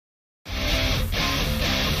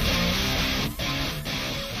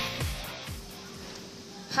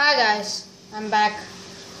Hi guys, I'm back.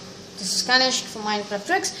 This is Ganesh from Minecraft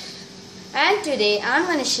Tricks, and today I'm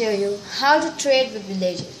going to show you how to trade with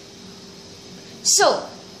villagers. So,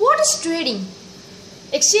 what is trading?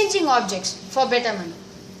 Exchanging objects for better money.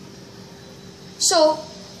 So,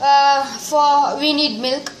 we need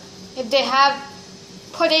milk. If they have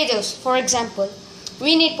potatoes, for example,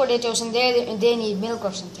 we need potatoes and they need milk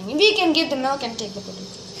or something. We can give the milk and take the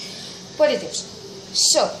potatoes.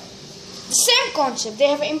 So, the same concept they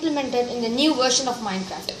have implemented in the new version of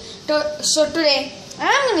Minecraft. So today I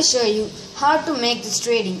am going to show you how to make this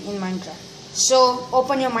trading in Minecraft. So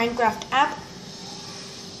open your Minecraft app,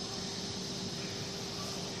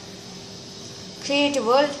 create a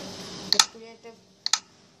world, creative,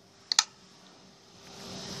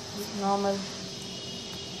 normal,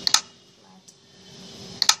 flat.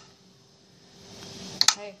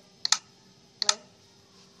 Hey, play.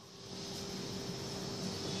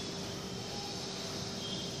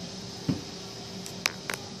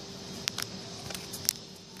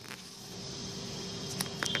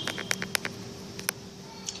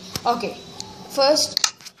 Okay,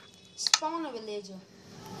 first spawn a villager.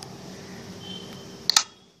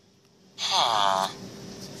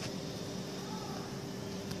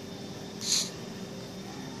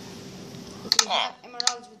 If you have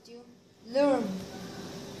emeralds with you, lure him.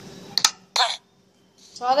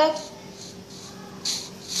 Saw that?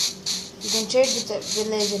 You can trade with the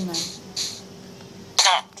villager now.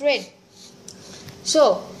 Trade.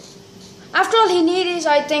 So, after all he needs is,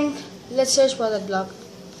 I think, let's search for that block.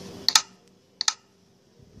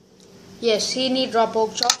 Yes, he needs raw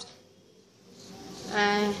pork chops.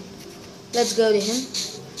 And let's go to him.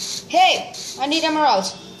 Hey, I need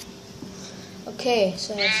emeralds. Okay,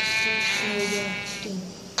 so that's 15.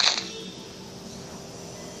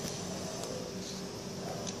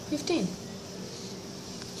 15.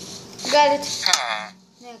 Got it.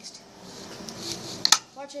 Next.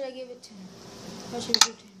 What should I give it to him? What should I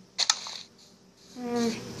give to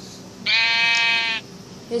him?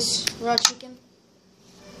 His raw chicken.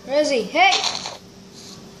 Where is he? Hey!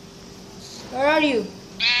 Where are you?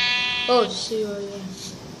 Oh, so you are there.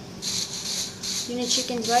 You need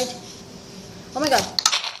chickens, right? Oh my god.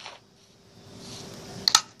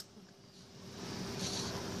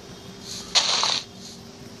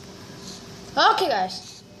 Okay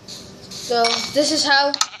guys. So this is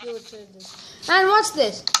how you would trade this. And what's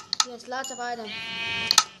this? Yes, lots of items.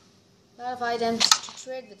 A lot of items to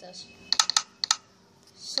trade with us.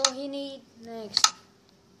 So he need next.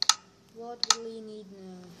 What will he need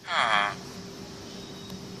now?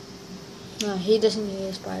 No, he doesn't need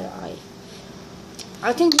a spider eye.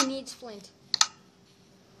 I think he needs flint.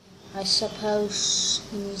 I suppose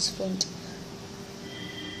he needs flint.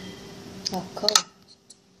 Oh, coal.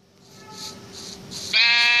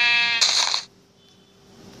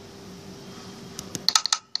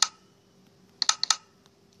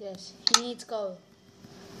 Yes, he needs coal.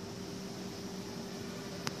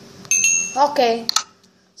 Okay.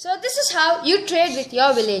 So this is how you trade with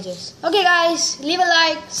your villagers. Okay guys, leave a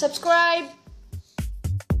like, subscribe.